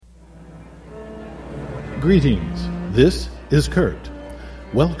Greetings, this is Kurt.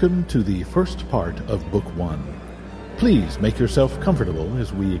 Welcome to the first part of Book 1. Please make yourself comfortable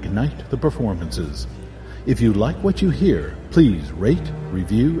as we ignite the performances. If you like what you hear, please rate,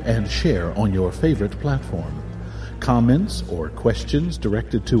 review, and share on your favorite platform. Comments or questions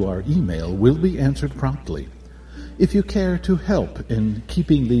directed to our email will be answered promptly. If you care to help in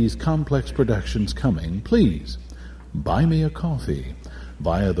keeping these complex productions coming, please buy me a coffee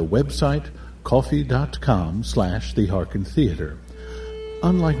via the website coffee.com/thehearkentheatre.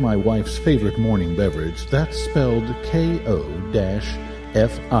 Unlike my wife's favorite morning beverage, that's spelled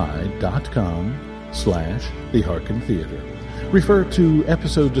ko-fi.com/thehearkentheatre. Refer to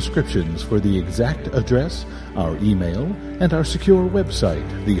episode descriptions for the exact address, our email, and our secure website,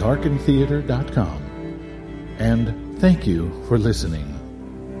 thehearkentheatre.com. And thank you for listening.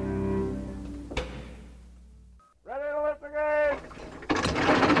 Ready to lift the gate!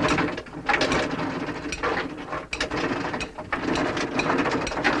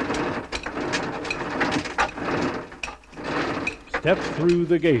 Step through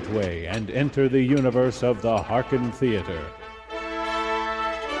the gateway and enter the universe of the Harken Theatre.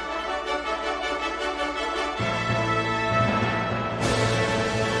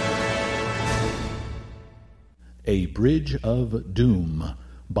 A Bridge of Doom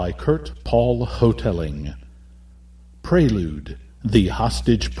by Kurt Paul Hotelling. Prelude, The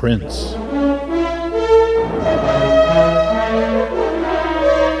Hostage Prince.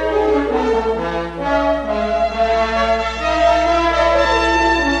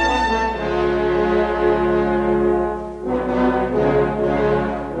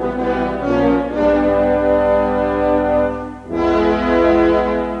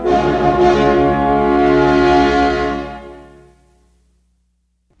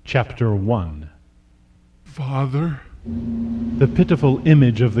 Chapter 1. Father? The pitiful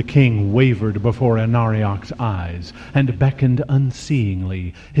image of the king wavered before Anariok's eyes, and beckoned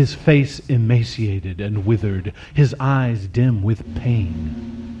unseeingly, his face emaciated and withered, his eyes dim with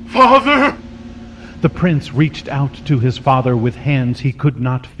pain. Father! The prince reached out to his father with hands he could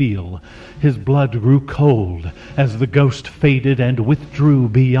not feel. His blood grew cold as the ghost faded and withdrew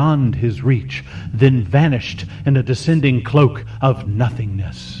beyond his reach, then vanished in a descending cloak of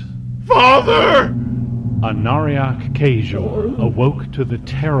nothingness. Father! Anariok Kajor awoke to the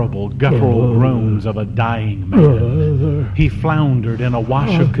terrible guttural groans of a dying man. He floundered in a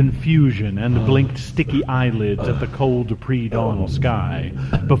wash of confusion and blinked sticky eyelids at the cold pre-dawn sky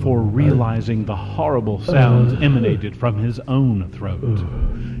before realizing the horrible sounds emanated from his own throat.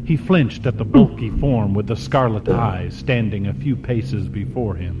 He flinched at the bulky form with the scarlet eyes standing a few paces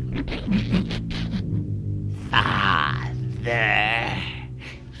before him. Father!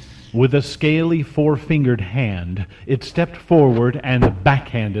 With a scaly four-fingered hand, it stepped forward and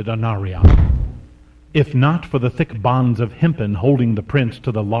backhanded Anariok. If not for the thick bonds of hempen holding the prince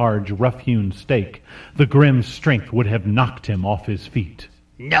to the large, rough-hewn stake, the Grems' strength would have knocked him off his feet.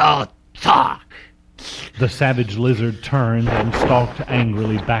 No talk! The savage lizard turned and stalked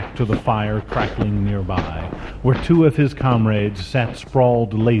angrily back to the fire crackling nearby, where two of his comrades sat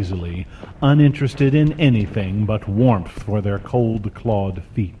sprawled lazily, uninterested in anything but warmth for their cold-clawed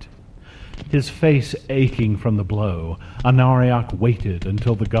feet. His face aching from the blow, Anariok waited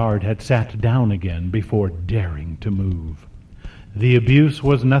until the guard had sat down again before daring to move. The abuse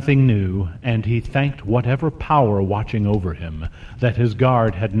was nothing new, and he thanked whatever power watching over him that his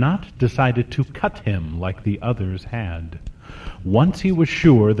guard had not decided to cut him like the others had. Once he was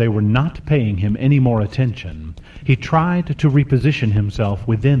sure they were not paying him any more attention, he tried to reposition himself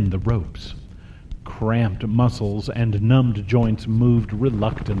within the ropes. Cramped muscles and numbed joints moved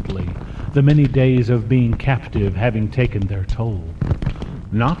reluctantly, the many days of being captive having taken their toll.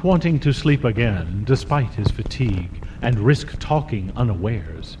 Not wanting to sleep again, despite his fatigue, and risk talking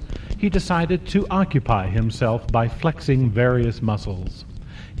unawares, he decided to occupy himself by flexing various muscles.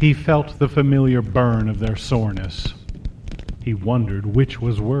 He felt the familiar burn of their soreness. He wondered which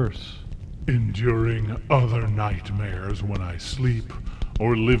was worse. Enduring other nightmares when I sleep,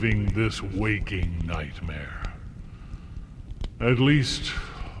 or living this waking nightmare. At least,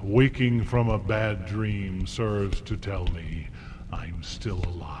 waking from a bad dream serves to tell me I'm still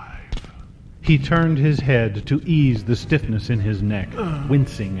alive. He turned his head to ease the stiffness in his neck,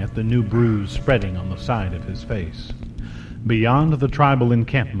 wincing at the new bruise spreading on the side of his face. Beyond the tribal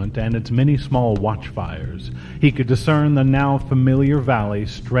encampment and its many small watchfires, he could discern the now familiar valley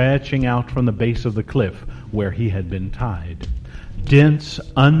stretching out from the base of the cliff where he had been tied. Dense,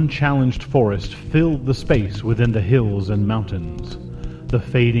 unchallenged forest filled the space within the hills and mountains. The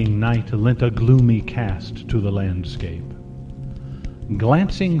fading night lent a gloomy cast to the landscape.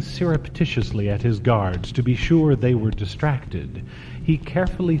 Glancing surreptitiously at his guards to be sure they were distracted, he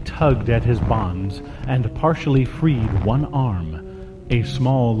carefully tugged at his bonds and partially freed one arm, a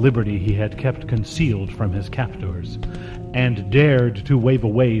small liberty he had kept concealed from his captors, and dared to wave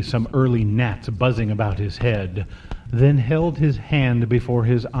away some early gnats buzzing about his head, then held his hand before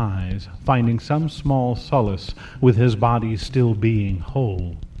his eyes, finding some small solace with his body still being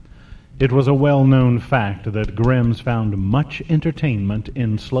whole. It was a well-known fact that Grems found much entertainment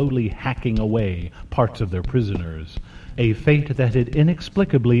in slowly hacking away parts of their prisoners, a fate that had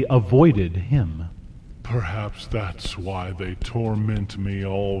inexplicably avoided him. Perhaps that's why they torment me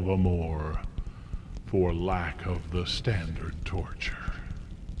all the more, for lack of the standard torture.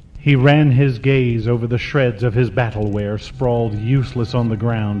 He ran his gaze over the shreds of his battleware sprawled useless on the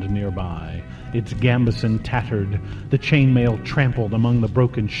ground nearby, its gambeson tattered, the chainmail trampled among the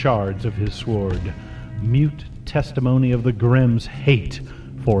broken shards of his sword, mute testimony of the Grems' hate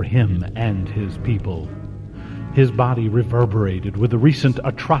for him and his people. His body reverberated with the recent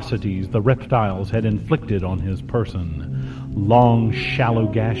atrocities the reptiles had inflicted on his person, long, shallow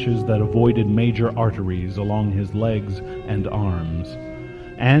gashes that avoided major arteries along his legs and arms.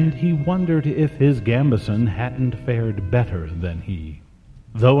 And he wondered if his gambeson hadn't fared better than he.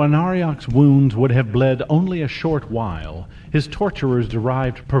 Though Anariak's wounds would have bled only a short while, his torturers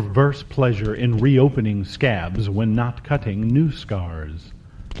derived perverse pleasure in reopening scabs when not cutting new scars.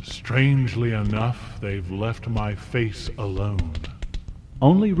 Strangely enough, they've left my face alone.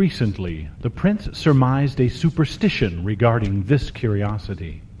 Only recently, the prince surmised a superstition regarding this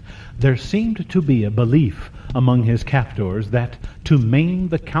curiosity. There seemed to be a belief among his captors that to maim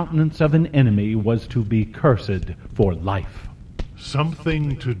the countenance of an enemy was to be cursed for life.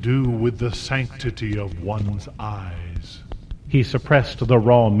 Something to do with the sanctity of one's eyes. He suppressed the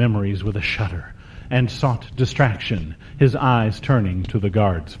raw memories with a shudder and sought distraction, his eyes turning to the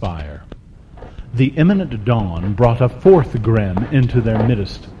guard's fire. The imminent dawn brought a fourth Grem into their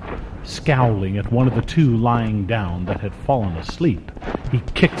midst. Scowling at one of the two lying down that had fallen asleep, he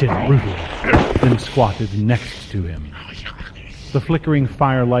kicked him brutally, then squatted next to him. The flickering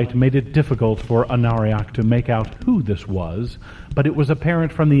firelight made it difficult for Anariak to make out who this was, but it was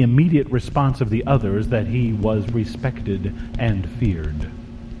apparent from the immediate response of the others that he was respected and feared.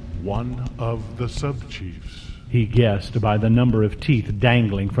 One of the sub-chiefs, he guessed by the number of teeth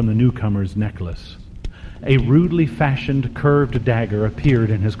dangling from the newcomer's necklace. A rudely fashioned curved dagger appeared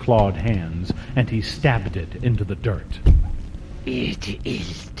in his clawed hands, and he stabbed it into the dirt. It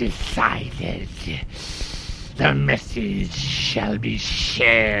is decided. The message shall be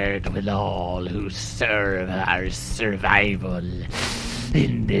shared with all who serve our survival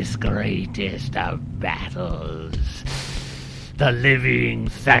in this greatest of battles. The living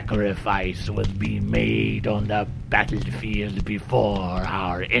sacrifice will be made on the battlefield before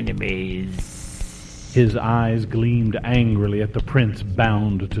our enemies. His eyes gleamed angrily at the prince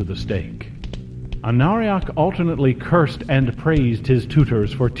bound to the stake. Anariak alternately cursed and praised his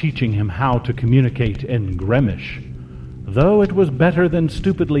tutors for teaching him how to communicate in Gremish. Though it was better than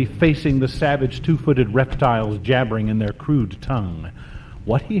stupidly facing the savage two-footed reptiles jabbering in their crude tongue,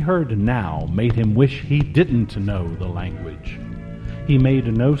 what he heard now made him wish he didn't know the language. He made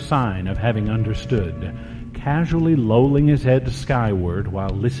no sign of having understood, casually lolling his head skyward while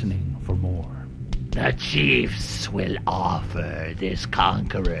listening for more. The chiefs will offer this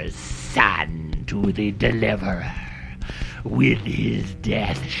conqueror's son to the deliverer. With his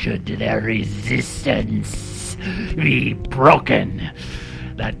death should their resistance be broken.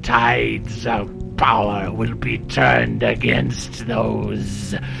 The tides of power will be turned against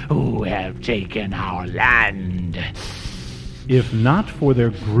those who have taken our land. If not for their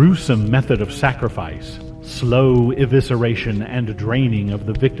gruesome method of sacrifice, slow evisceration and draining of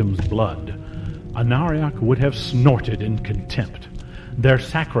the victim's blood, Anariak would have snorted in contempt. Their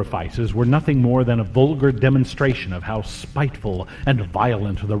sacrifices were nothing more than a vulgar demonstration of how spiteful and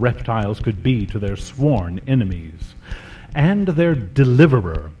violent the reptiles could be to their sworn enemies. And their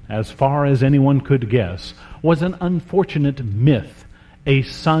deliverer, as far as anyone could guess, was an unfortunate myth, a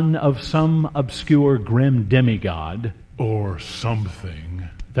son of some obscure grim demigod, or something,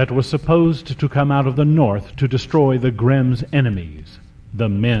 that was supposed to come out of the north to destroy the Grems' enemies, the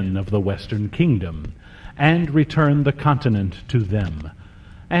men of the Western Kingdom, and return the continent to them.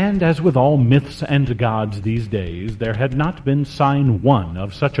 And as with all myths and gods these days, there had not been sign one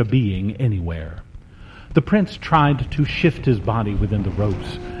of such a being anywhere. The prince tried to shift his body within the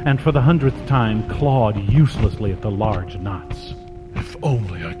ropes, and for the 100th time clawed uselessly at the large knots. If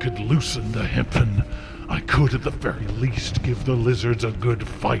only I could loosen the hempen, I could at the very least give the lizards a good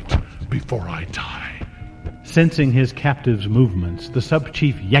fight before I die. Sensing his captive's movements, the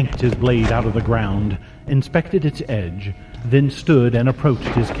sub-chief yanked his blade out of the ground, inspected its edge, then stood and approached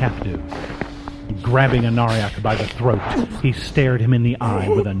his captive. Grabbing Anariak by the throat, he stared him in the eye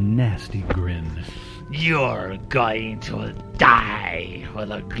with a nasty grin. You're going to die for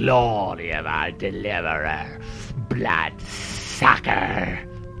the glory of our deliverer, bloodsucker.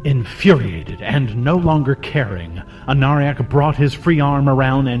 Infuriated and no longer caring, Anariak brought his free arm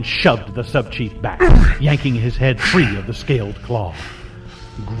around and shoved the sub-chief back, yanking his head free of the scaled claw.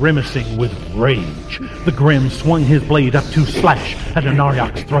 Grimacing with rage, the Grems swung his blade up to slash at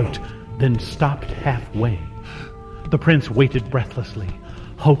Anariak's throat, then stopped halfway. The prince waited breathlessly,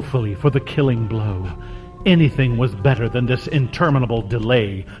 hopefully for the killing blow. Anything was better than this interminable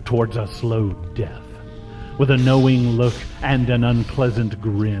delay towards a slow death. With a knowing look and an unpleasant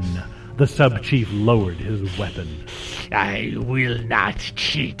grin, the sub-chief lowered his weapon. I will not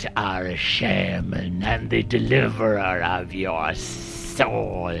cheat our shaman and the deliverer of your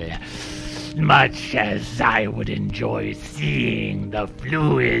soul, much as I would enjoy seeing the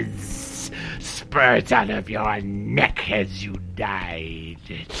fluids spurt out of your neck as you died.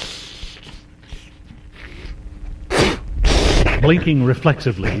 Blinking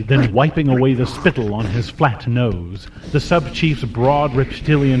reflexively, then wiping away the spittle on his flat nose, the sub-chief's broad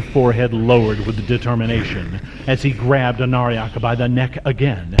reptilian forehead lowered with determination as he grabbed Anariak by the neck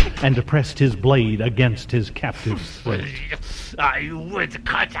again and pressed his blade against his captive's throat. I would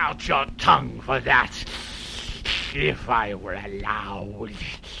cut out your tongue for that, if I were allowed.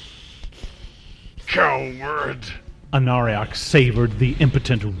 Coward! Anariak savored the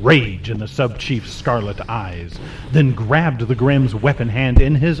impotent rage in the sub-chief's scarlet eyes, then grabbed the Grem's weapon hand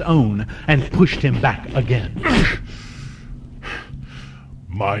in his own and pushed him back again.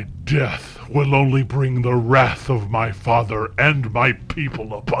 My death will only bring the wrath of my father and my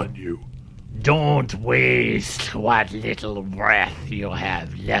people upon you. Don't waste what little breath you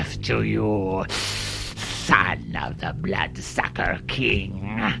have left to you, son of the Bloodsucker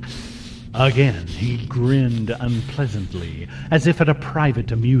King. Again, he grinned unpleasantly, as if at a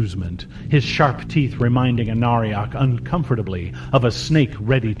private amusement, his sharp teeth reminding Anariak uncomfortably of a snake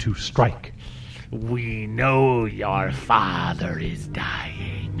ready to strike. We know your father is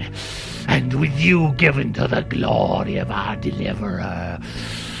dying, and with you given to the glory of our deliverer,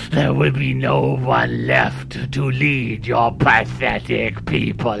 there will be no one left to lead your pathetic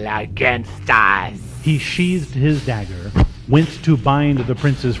people against us. He sheathed his dagger, went to bind the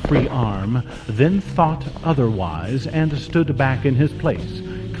prince's free arm, then thought otherwise and stood back in his place,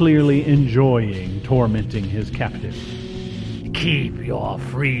 clearly enjoying tormenting his captive. Keep your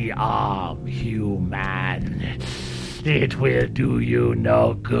free arm, human. It will do you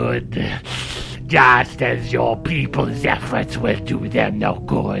no good, just as your people's efforts will do them no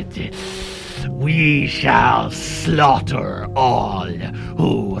good. We shall slaughter all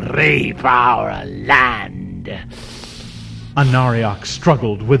who rape our land. Anariak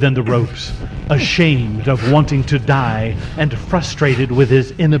struggled within the ropes, ashamed of wanting to die and frustrated with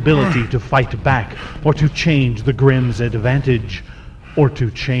his inability to fight back or to change the Grem's advantage or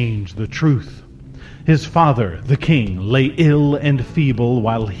to change the truth. His father, the king, lay ill and feeble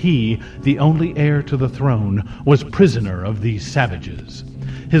while he, the only heir to the throne, was prisoner of these savages.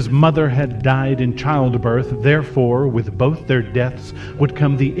 His mother had died in childbirth, therefore, with both their deaths would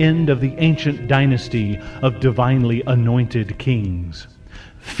come the end of the ancient dynasty of divinely anointed kings.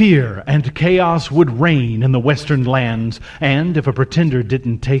 Fear and chaos would reign in the western lands, and if a pretender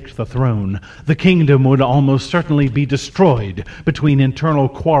didn't take the throne, the kingdom would almost certainly be destroyed between internal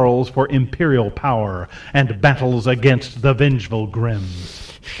quarrels for imperial power and battles against the vengeful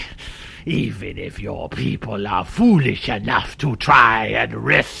Grems. Even if your people are foolish enough to try and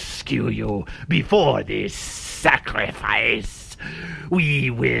rescue you before this sacrifice,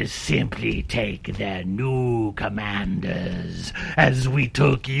 we will simply take their new commanders, as we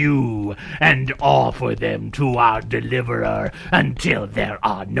took you, and offer them to our deliverer until there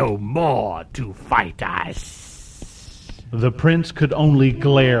are no more to fight us. The prince could only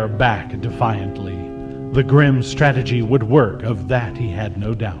glare back defiantly. The Grim strategy would work, of that he had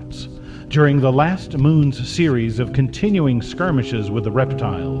no doubts. During the last moon's series of continuing skirmishes with the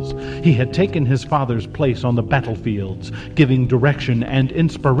reptiles, he had taken his father's place on the battlefields, giving direction and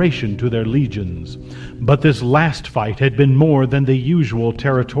inspiration to their legions. But this last fight had been more than the usual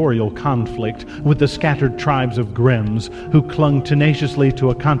territorial conflict with the scattered tribes of Grems, who clung tenaciously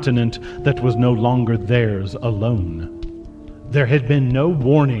to a continent that was no longer theirs alone. There had been no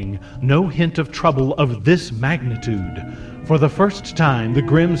warning, no hint of trouble of this magnitude. For the first time, the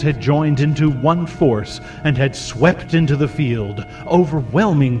Grems had joined into one force and had swept into the field,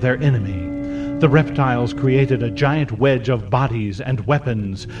 overwhelming their enemy. The reptiles created a giant wedge of bodies and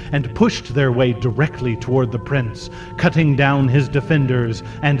weapons and pushed their way directly toward the prince, cutting down his defenders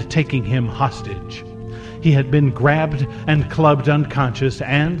and taking him hostage. He had been grabbed and clubbed unconscious,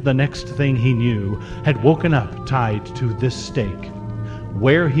 and the next thing he knew, had woken up tied to this stake.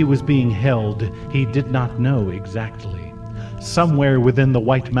 Where he was being held, he did not know exactly. Somewhere within the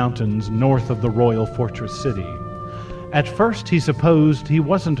White Mountains north of the royal fortress city. At first he supposed he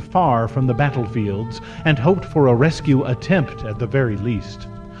wasn't far from the battlefields and hoped for a rescue attempt at the very least.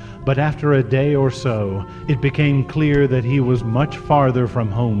 But after a day or so, it became clear that he was much farther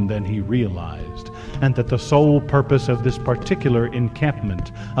from home than he realized, and that the sole purpose of this particular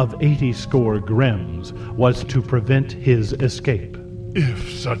encampment of 80 score Grems was to prevent his escape.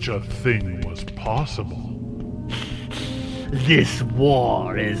 If such a thing was possible. This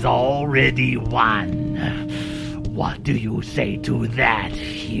war is already won. What do you say to that,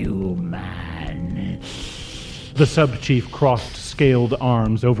 human? The sub-chief crossed scaled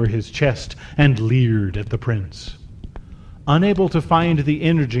arms over his chest and leered at the prince. Unable to find the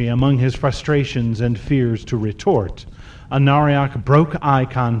energy among his frustrations and fears to retort, Anariak broke eye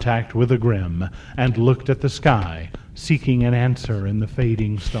contact with a Grem and looked at the sky, seeking an answer in the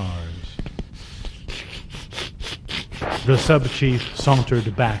fading stars. The sub-chief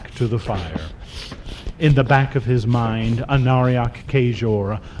sauntered back to the fire. In the back of his mind, Anariak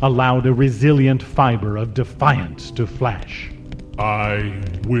Kajor allowed a resilient fiber of defiance to flash. I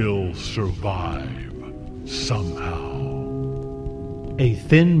will survive somehow. A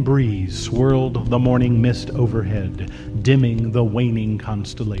thin breeze swirled the morning mist overhead, dimming the waning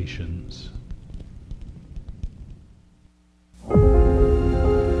constellations.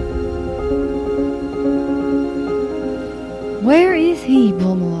 Where is he,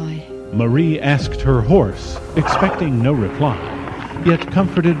 Blomalai? Marie asked her horse, expecting no reply, yet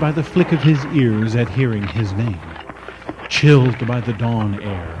comforted by the flick of his ears at hearing his name. Chilled by the dawn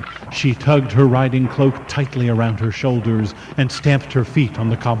air, she tugged her riding cloak tightly around her shoulders and stamped her feet on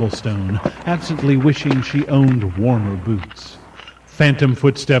the cobblestone, absently wishing she owned warmer boots. Phantom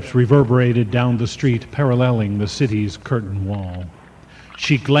footsteps reverberated down the street, paralleling the city's curtain wall.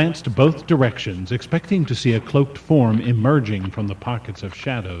 She glanced both directions, expecting to see a cloaked form emerging from the pockets of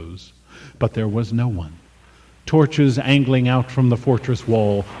shadows, but there was no one. Torches angling out from the fortress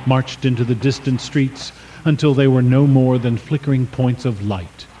wall marched into the distant streets until they were no more than flickering points of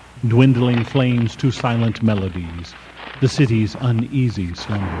light, dwindling flames to silent melodies, the city's uneasy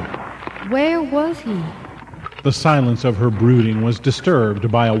slumber. Where was he? The silence of her brooding was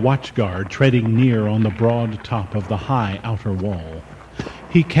disturbed by a watchguard treading near on the broad top of the high outer wall.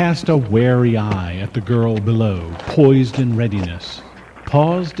 He cast a wary eye at the girl below, poised in readiness,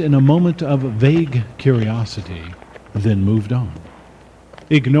 paused in a moment of vague curiosity, then moved on.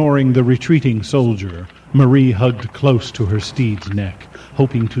 Ignoring the retreating soldier, Marie hugged close to her steed's neck,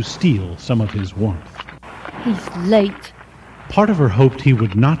 hoping to steal some of his warmth. He's late. Part of her hoped he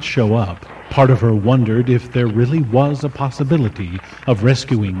would not show up. Part of her wondered if there really was a possibility of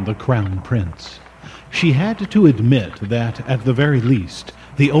rescuing the crown prince. She had to admit that, at the very least,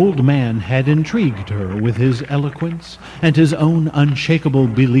 the old man had intrigued her with his eloquence and his own unshakable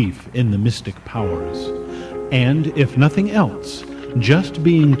belief in the mystic powers. And, if nothing else, just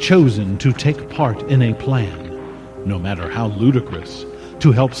being chosen to take part in a plan, no matter how ludicrous,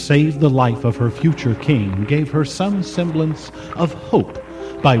 to help save the life of her future king gave her some semblance of hope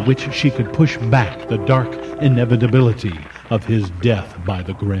by which she could push back the dark inevitability of his death by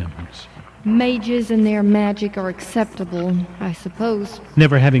the Grems. Mages and their magic are acceptable, I suppose.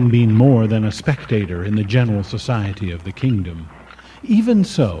 Never having been more than a spectator in the general society of the kingdom. Even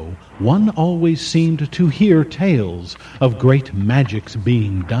so, one always seemed to hear tales of great magics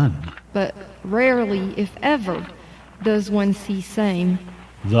being done. But rarely, if ever, does one see same.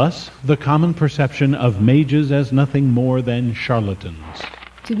 Thus, the common perception of mages as nothing more than charlatans.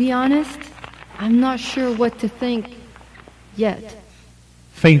 To be honest, I'm not sure what to think yet.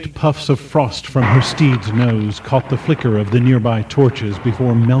 Faint puffs of frost from her steed's nose caught the flicker of the nearby torches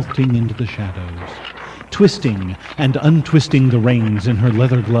before melting into the shadows. Twisting and untwisting the reins in her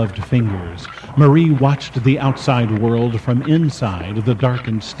leather-gloved fingers, Marie watched the outside world from inside the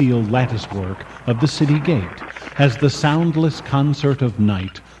darkened steel latticework of the city gate as the soundless concert of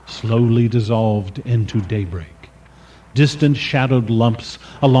night slowly dissolved into daybreak. Distant shadowed lumps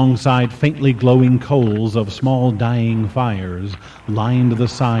alongside faintly glowing coals of small dying fires lined the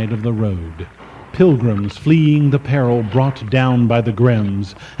side of the road. Pilgrims fleeing the peril brought down by the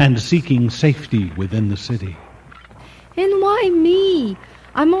Grems and seeking safety within the city. And why me?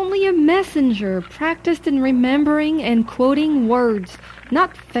 I'm only a messenger, practiced in remembering and quoting words,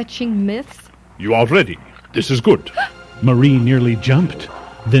 not fetching myths. You are ready. This is good. Marie nearly jumped,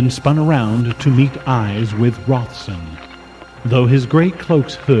 then spun around to meet eyes with Rothson. Though his gray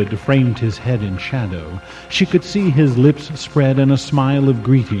cloak's hood framed his head in shadow, she could see his lips spread in a smile of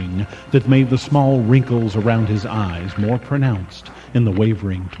greeting that made the small wrinkles around his eyes more pronounced in the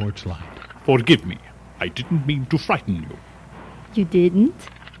wavering torchlight. Forgive me. I didn't mean to frighten you. You didn't?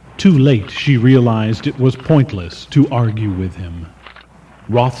 Too late, she realized it was pointless to argue with him.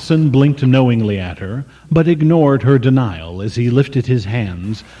 Rothson blinked knowingly at her, but ignored her denial as he lifted his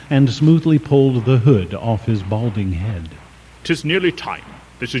hands and smoothly pulled the hood off his balding head. 'Tis nearly time.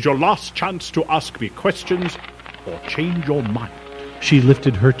 This is your last chance to ask me questions or change your mind. She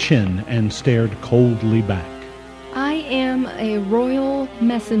lifted her chin and stared coldly back. I am a royal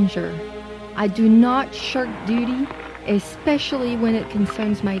messenger. I do not shirk duty, especially when it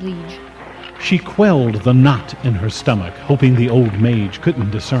concerns my liege. She quelled the knot in her stomach, hoping the old mage couldn't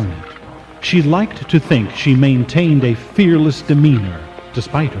discern it. She liked to think she maintained a fearless demeanor,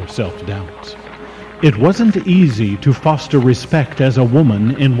 despite her self-doubts. It wasn't easy to foster respect as a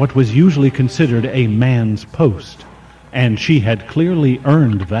woman in what was usually considered a man's post, and she had clearly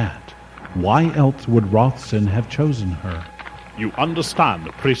earned that. Why else would Rothson have chosen her? You understand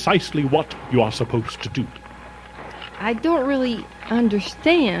precisely what you are supposed to do. I don't really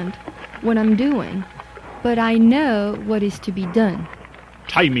understand what I'm doing, but I know what is to be done.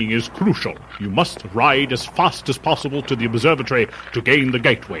 Timing is crucial. You must ride as fast as possible to the observatory to gain the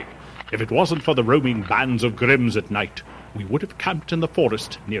gateway. If it wasn't for the roaming bands of Grems at night, we would have camped in the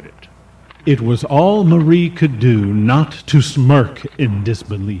forest near it. It was all Marie could do not to smirk in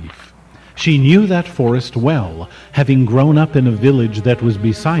disbelief. She knew that forest well, having grown up in a village that was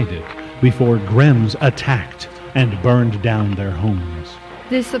beside it before Grems attacked and burned down their homes.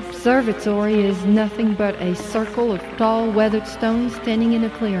 This observatory is nothing but a circle of tall, weathered stones standing in a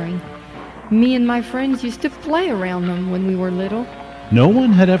clearing. Me and my friends used to play around them when we were little. No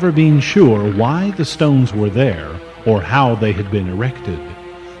one had ever been sure why the stones were there or how they had been erected.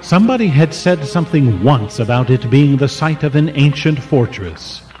 Somebody had said something once about it being the site of an ancient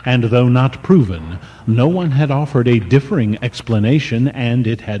fortress, and though not proven, no one had offered a differing explanation, and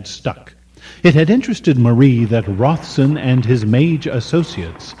it had stuck. It had interested Marie that Rothson and his mage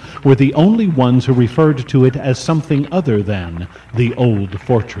associates were the only ones who referred to it as something other than the old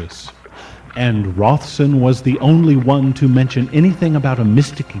fortress. And Rothson was the only one to mention anything about a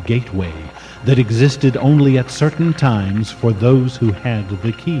mystic gateway that existed only at certain times for those who had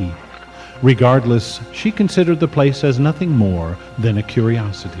the key. Regardless, she considered the place as nothing more than a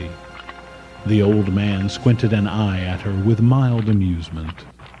curiosity. The old man squinted an eye at her with mild amusement.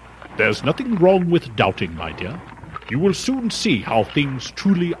 There's nothing wrong with doubting, my dear. You will soon see how things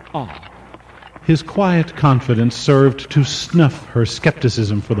truly are. His quiet confidence served to snuff her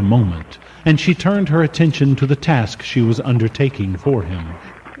skepticism for the moment, and she turned her attention to the task she was undertaking for him.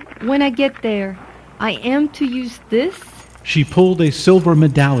 When I get there, I am to use this? She pulled a silver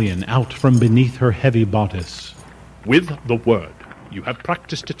medallion out from beneath her heavy bodice. With the word. You have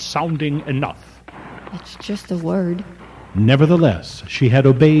practiced it sounding enough. It's just a word. Nevertheless, she had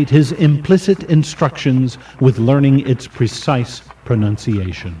obeyed his implicit instructions with learning its precise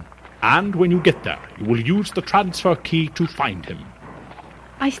pronunciation. And when you get there, you will use the transfer key to find him.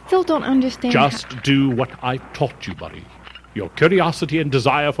 I still don't understand. Just do what I've taught you, Marie. Your curiosity and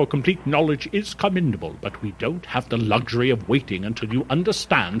desire for complete knowledge is commendable, but we don't have the luxury of waiting until you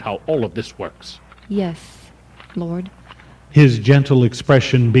understand how all of this works. Yes, Lord. His gentle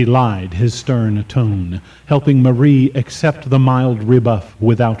expression belied his stern tone, helping Marie accept the mild rebuff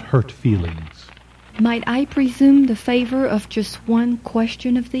without hurt feelings. Might I presume the favor of just one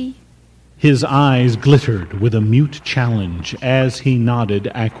question of thee? His eyes glittered with a mute challenge as he nodded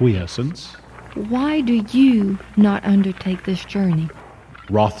acquiescence. Why do you not undertake this journey?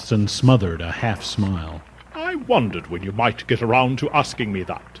 Rothson smothered a half-smile. I wondered when you might get around to asking me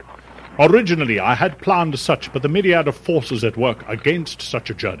that. Originally, I had planned such, but the myriad of forces at work against such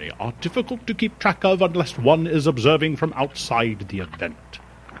a journey are difficult to keep track of unless one is observing from outside the event.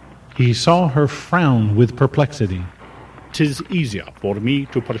 He saw her frown with perplexity. 'Tis easier for me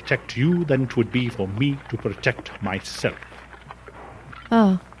to protect you than 'twould be for me to protect myself.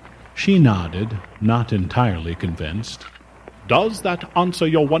 Oh. She nodded, not entirely convinced. Does that answer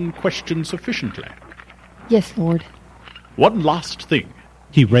your one question sufficiently? Yes, Lord. One last thing.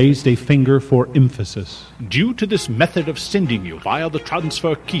 He raised a finger for emphasis. Due to this method of sending you via the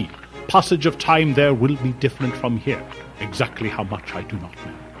transfer key, passage of time there will be different from here. Exactly how much I do not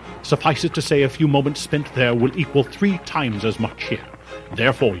know. Suffice it to say, a few moments spent there will equal 3 times as much here.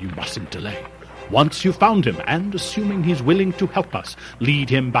 Therefore, you mustn't delay. Once you've found him, and assuming he's willing to help us, lead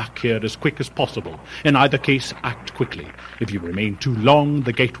him back here as quick as possible. In either case, act quickly. If you remain too long,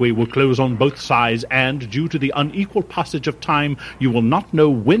 the gateway will close on both sides, and due to the unequal passage of time, you will not know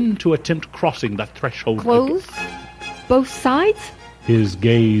when to attempt crossing that threshold. Close? Both sides? His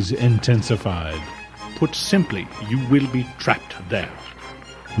gaze intensified. Put simply, you will be trapped there.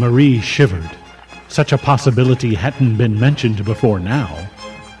 Marie shivered. Such a possibility hadn't been mentioned before now,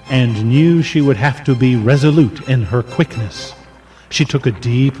 and knew she would have to be resolute in her quickness. She took a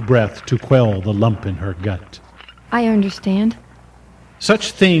deep breath to quell the lump in her gut. I understand.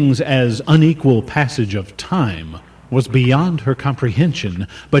 Such things as unequal passage of time was beyond her comprehension,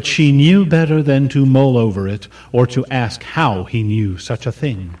 but she knew better than to mull over it or to ask how he knew such a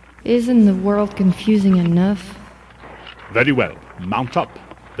thing. Isn't the world confusing enough? Very well. Mount up.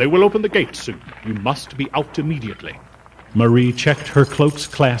 They will open the gates soon. You must be out immediately. Marie checked her cloak's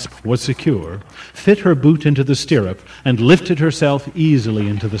clasp was secure, fit her boot into the stirrup, and lifted herself easily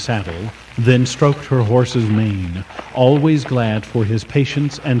into the saddle, then stroked her horse's mane, always glad for his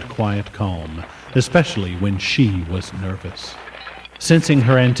patience and quiet calm, especially when she was nervous. Sensing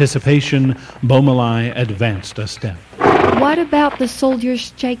her anticipation, Beaumoulin advanced a step. What about the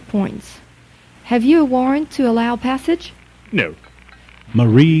soldiers' checkpoints? Have you a warrant to allow passage? No.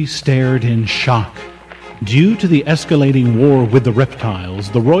 Marie stared in shock. Due to the escalating war with the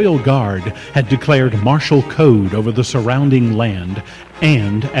reptiles, the Royal Guard had declared martial code over the surrounding land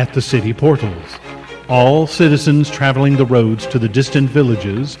and at the city portals. All citizens traveling the roads to the distant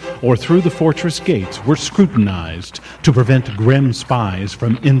villages or through the fortress gates were scrutinized to prevent Grems spies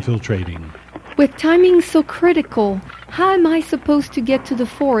from infiltrating. With timing so critical, how am I supposed to get to the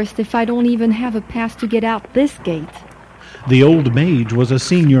forest if I don't even have a pass to get out this gate? The old mage was a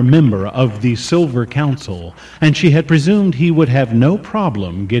senior member of the Silver Council, and she had presumed he would have no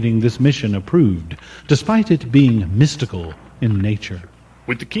problem getting this mission approved, despite it being mystical in nature.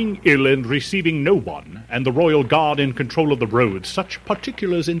 With the king ill and receiving no one, and the royal guard in control of the roads, such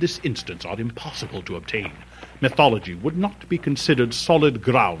particulars in this instance are impossible to obtain. Mythology would not be considered solid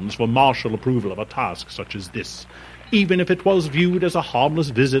grounds for martial approval of a task such as this, even if it was viewed as a harmless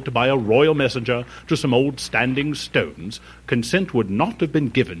visit by a royal messenger to some old standing stones. Consent would not have been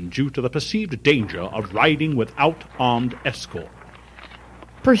given due to the perceived danger of riding without armed escort.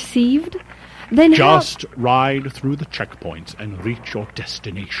 Perceived? Then Just ride through the checkpoints and reach your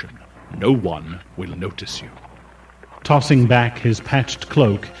destination. No one will notice you. Tossing back his patched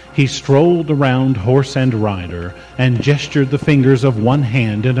cloak, he strolled around horse and rider and gestured the fingers of one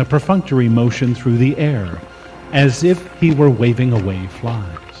hand in a perfunctory motion through the air, as if he were waving away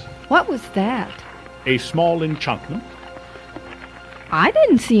flies. What was that? A small enchantment. I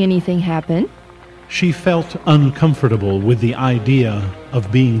didn't see anything happen. She felt uncomfortable with the idea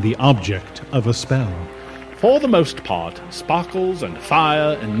of being the object of a spell. For the most part, sparkles and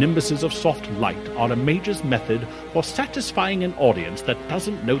fire and nimbuses of soft light are a mage's method for satisfying an audience that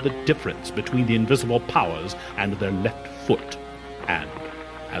doesn't know the difference between the invisible powers and their left foot. And,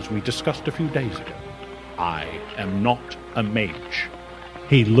 as we discussed a few days ago, I am not a mage.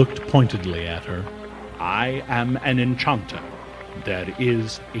 He looked pointedly at her. I am an enchanter. There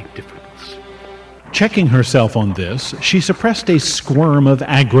is a difference. Checking herself on this, she suppressed a squirm of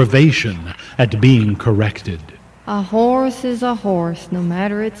aggravation at being corrected. A horse is a horse, no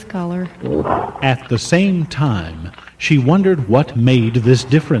matter its color. At the same time, she wondered what made this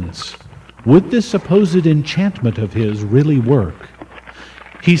difference. Would this supposed enchantment of his really work?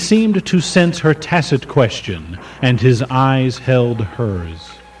 He seemed to sense her tacit question, and his eyes held hers.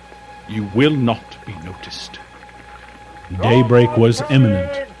 You will not be noticed. Daybreak was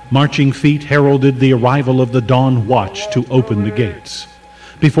imminent. Marching feet heralded the arrival of the dawn watch to open the gates.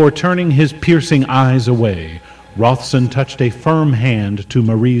 Before turning his piercing eyes away, Rothson touched a firm hand to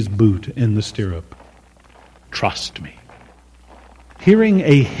Marie's boot in the stirrup. Trust me. Hearing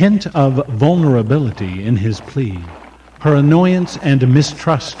a hint of vulnerability in his plea, her annoyance and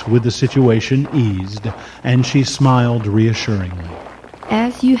mistrust with the situation eased, and she smiled reassuringly.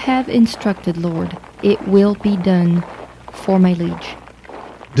 As you have instructed, Lord, it will be done for my liege.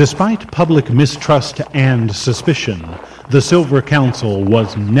 Despite public mistrust and suspicion, the Silver Council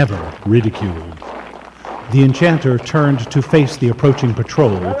was never ridiculed. The enchanter turned to face the approaching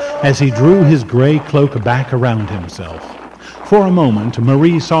patrol as he drew his gray cloak back around himself. For a moment,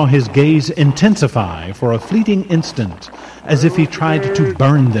 Marie saw his gaze intensify for a fleeting instant, as if he tried to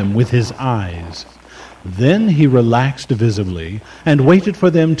burn them with his eyes. Then he relaxed visibly and waited for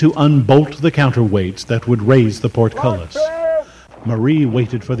them to unbolt the counterweights that would raise the portcullis. Marie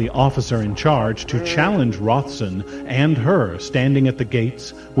waited for the officer in charge to challenge Rothson and her standing at the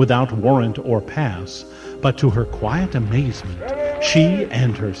gates without warrant or pass, but to her quiet amazement, she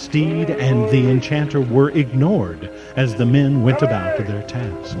and her steed and the enchanter were ignored as the men went about their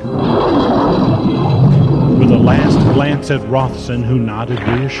task. With a last glance at Rothson, who nodded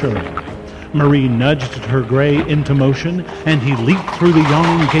reassuringly, Marie nudged her gray into motion, and he leaped through the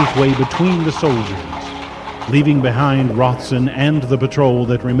yawning gateway between the soldiers. Leaving behind Rothson and the patrol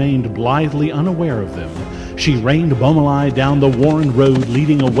that remained blithely unaware of them, she reined Beaumoulin down the worn road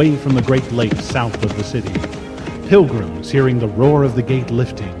leading away from the Great Lake south of the city. Pilgrims, hearing the roar of the gate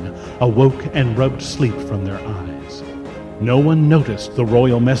lifting, awoke and rubbed sleep from their eyes. No one noticed the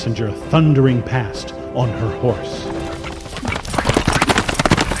royal messenger thundering past on her horse.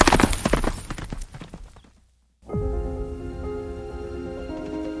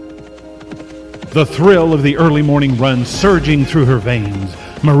 The thrill of the early morning run surging through her veins,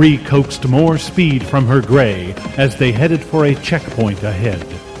 Marie coaxed more speed from her gray as they headed for a checkpoint ahead.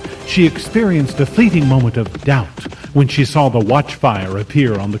 She experienced a fleeting moment of doubt when she saw the watchfire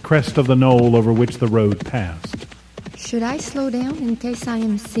appear on the crest of the knoll over which the road passed. Should I slow down in case I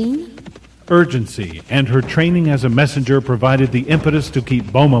am seen? Urgency and her training as a messenger provided the impetus to keep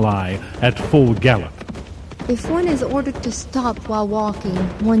Beaumoulin at full gallop. If one is ordered to stop while walking,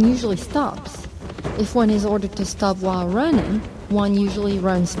 one usually stops. If one is ordered to stop while running, one usually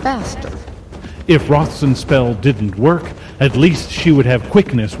runs faster. If Rothson's spell didn't work, at least she would have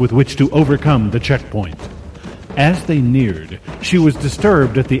quickness with which to overcome the checkpoint. As they neared, she was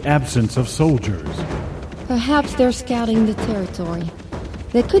disturbed at the absence of soldiers. Perhaps they're scouting the territory.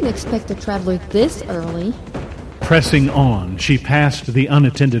 They couldn't expect a traveler this early. Pressing on, she passed the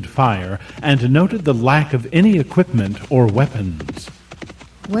unattended fire and noted the lack of any equipment or weapons.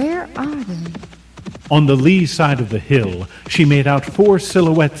 Where are they? On the lee side of the hill, she made out 4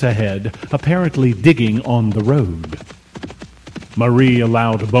 silhouettes ahead, apparently digging on the road. Marie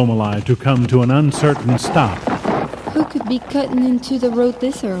allowed Beaumoulin to come to an uncertain stop. Who could be cutting into the road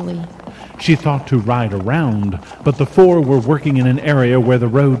this early? She thought to ride around, but the 4 were working in an area where the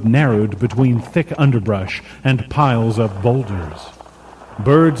road narrowed between thick underbrush and piles of boulders.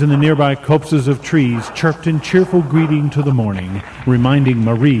 Birds in the nearby copses of trees chirped in cheerful greeting to the morning, reminding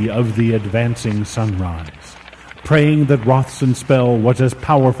Marie of the advancing sunrise. Praying that Rothson's spell was as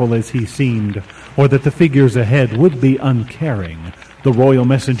powerful as he seemed, or that the figures ahead would be uncaring, the royal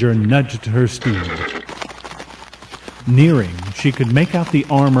messenger nudged her steed. Nearing, she could make out the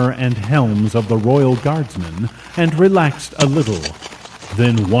armor and helms of the royal guardsmen and relaxed a little.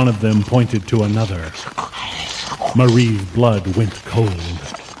 Then one of them pointed to another. Marie's blood went cold.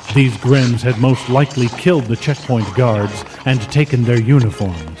 These Grems had most likely killed the checkpoint guards and taken their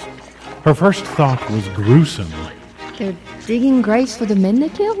uniforms. Her first thought was gruesome. They're digging graves for the men they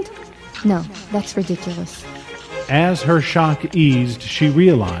killed? No, that's ridiculous. As her shock eased, she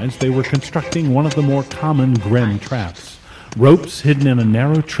realized they were constructing one of the more common Grem traps. Ropes hidden in a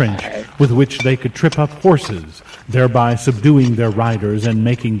narrow trench with which they could trip up horses, thereby subduing their riders and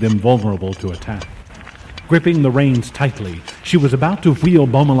making them vulnerable to attack. Gripping the reins tightly, she was about to wheel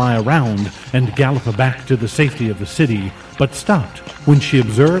Beaumoulin around and gallop back to the safety of the city, but stopped when she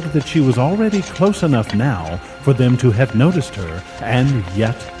observed that she was already close enough now for them to have noticed her, and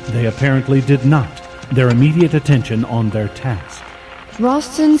yet they apparently did not, their immediate attention on their task.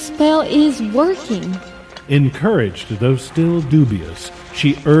 Rothson's spell is working. Encouraged, though still dubious,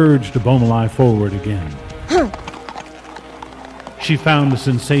 she urged Beaumoulin forward again. She found the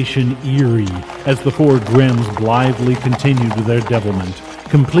sensation eerie as the 4 Grems blithely continued their devilment,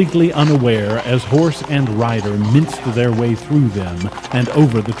 completely unaware as horse and rider minced their way through them and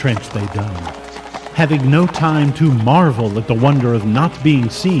over the trench they dug. Having no time to marvel at the wonder of not being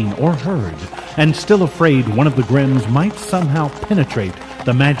seen or heard, and still afraid one of the Grems might somehow penetrate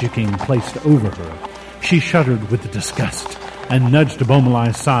the magicking placed over her, she shuddered with disgust and nudged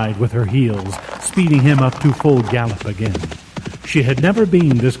Beaumoulin's side with her heels, speeding him up to full gallop again. She had never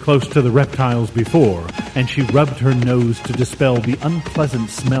been this close to the reptiles before, and she rubbed her nose to dispel the unpleasant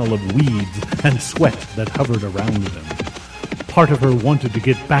smell of weeds and sweat that hovered around them. Part of her wanted to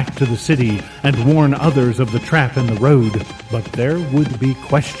get back to the city and warn others of the trap in the road, but there would be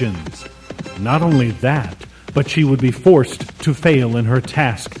questions. Not only that, but she would be forced to fail in her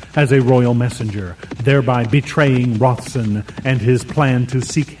task as a royal messenger, thereby betraying Rothson and his plan to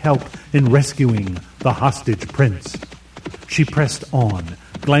seek help in rescuing the hostage prince. She pressed on,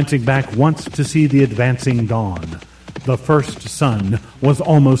 glancing back once to see the advancing dawn. The first sun was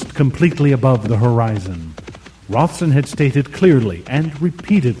almost completely above the horizon. Rothson had stated clearly and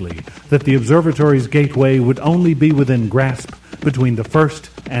repeatedly that the observatory's gateway would only be within grasp between the first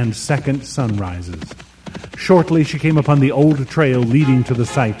and second sunrises. Shortly she came upon the old trail leading to the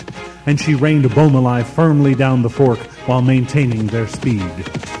site, and she reined Beaumoly firmly down the fork while maintaining their speed.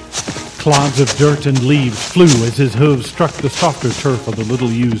 Clods of dirt and leaves flew as his hooves struck the softer turf of the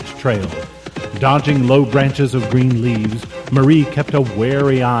little-used trail. Dodging low branches of green leaves, Marie kept a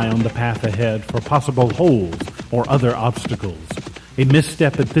wary eye on the path ahead for possible holes or other obstacles. A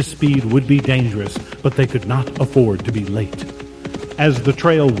misstep at this speed would be dangerous, but they could not afford to be late. As the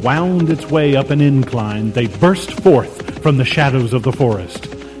trail wound its way up an incline, they burst forth from the shadows of the forest.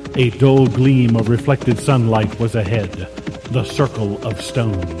 A dull gleam of reflected sunlight was ahead, the circle of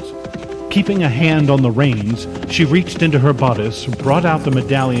stones. Keeping a hand on the reins, she reached into her bodice, brought out the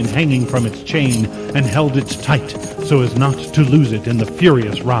medallion hanging from its chain, and held it tight so as not to lose it in the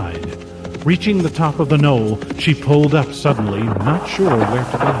furious ride. Reaching the top of the knoll, she pulled up suddenly, not sure where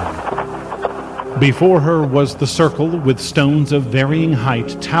to go. Before her was the circle with stones of varying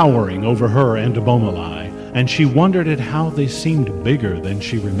height towering over her and Beaumoly, and she wondered at how they seemed bigger than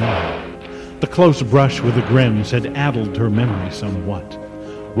she remembered. The close brush with the Grems had addled her memory somewhat.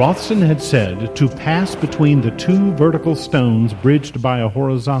 Rothson had said to pass between the two vertical stones bridged by a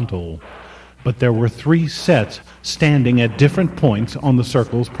horizontal, but there were 3 sets standing at different points on the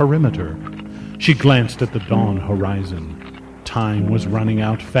circle's perimeter. She glanced at the dawn horizon. Time was running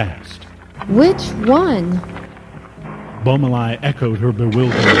out fast. Which one? Beaumoly echoed her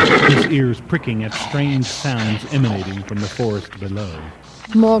bewilderment, his ears pricking at strange sounds emanating from the forest below.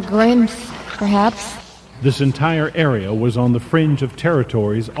 More Grems, perhaps. This entire area was on the fringe of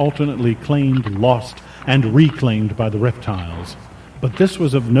territories alternately claimed, lost, and reclaimed by the reptiles. But this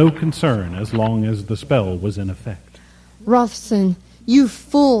was of no concern as long as the spell was in effect. Rothson, you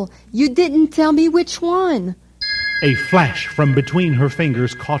fool! You didn't tell me which one! A flash from between her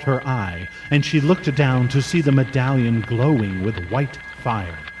fingers caught her eye, and she looked down to see the medallion glowing with white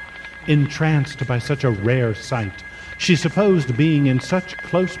fire. Entranced by such a rare sight, she supposed being in such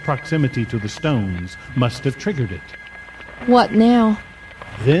close proximity to the stones must have triggered it. What now?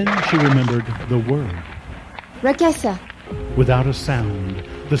 Then she remembered the word. Rakasa. Without a sound,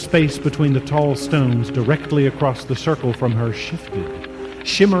 the space between the tall stones directly across the circle from her shifted.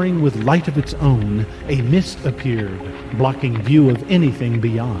 Shimmering with light of its own, a mist appeared, blocking view of anything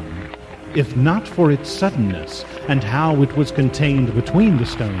beyond. If not for its suddenness and how it was contained between the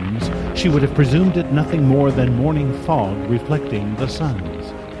stones, she would have presumed it nothing more than morning fog reflecting the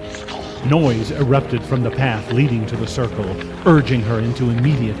suns. Noise erupted from the path leading to the circle, urging her into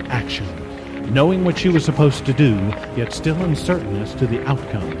immediate action. Knowing what she was supposed to do, yet still uncertain as to the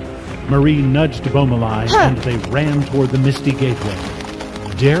outcome, Marie nudged Beaumoly and they ran toward the misty gateway.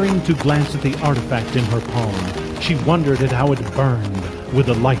 Daring to glance at the artifact in her palm, she wondered at how it burned with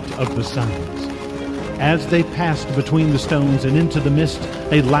the light of the suns. As they passed between the stones and into the mist,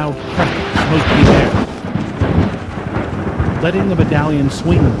 a loud crack smote the air. Letting the medallion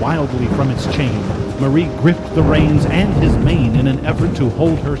swing wildly from its chain, Marie gripped the reins and his mane in an effort to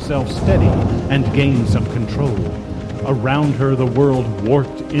hold herself steady and gain some control. Around her the world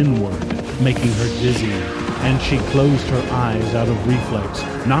warped inward, making her dizzy, and she closed her eyes out of reflex,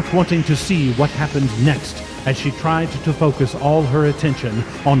 not wanting to see what happened next as she tried to focus all her attention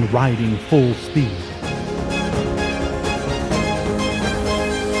on riding full speed.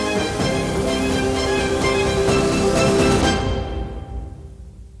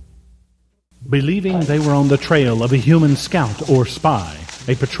 Believing they were on the trail of a human scout or spy,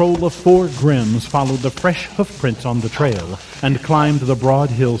 a patrol of 4 Grems followed the fresh hoofprints on the trail and climbed the broad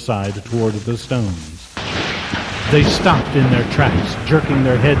hillside toward the stones. They stopped in their tracks, jerking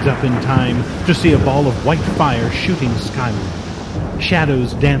their heads up in time to see a ball of white fire shooting skyward.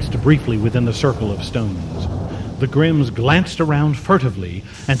 Shadows danced briefly within the circle of stones. The Grems glanced around furtively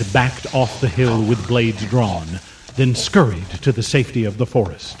and backed off the hill with blades drawn, then scurried to the safety of the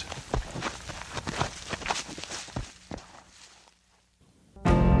forest.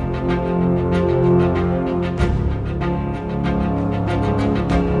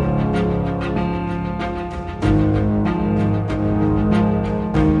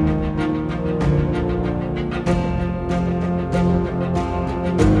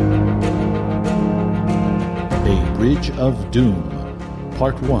 Bridge of Doom,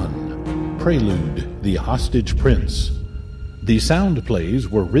 Part 1, Prelude, The Hostage Prince. The sound plays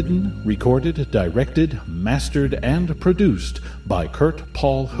were written, recorded, directed, mastered, and produced by Kurt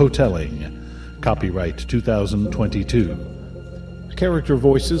Paul Hotelling. Copyright 2022. Character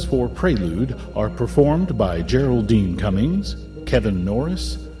voices for Prelude are performed by Geraldine Cummings, Kevin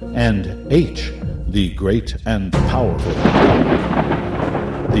Norris, and H, the Great and Powerful.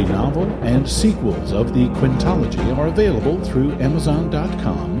 The novel and sequels of the quintology are available through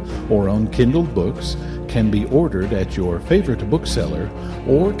Amazon.com or on Kindle Books, can be ordered at your favorite bookseller,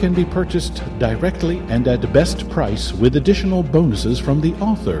 or can be purchased directly and at best price with additional bonuses from the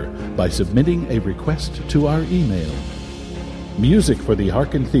author by submitting a request to our email. Music for the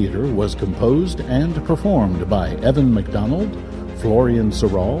Hearken Theatre was composed and performed by Evan MacDonald, Florian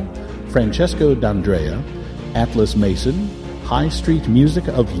Sorrell, Francesco D'Andrea, Atlas Mason, High Street Music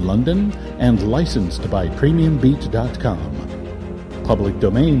of London, and licensed by PremiumBeat.com. Public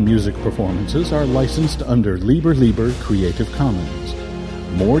domain music performances are licensed under Liber Creative Commons.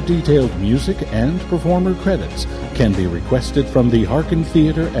 More detailed music and performer credits can be requested from the Hearken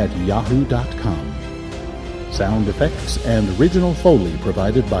Theatre at yahoo.com. Sound effects and original Foley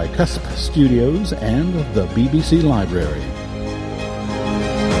provided by Cusp Studios and the BBC Library.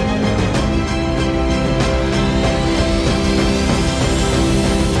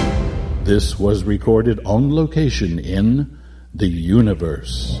 This was recorded on location in the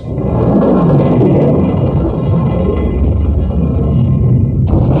universe.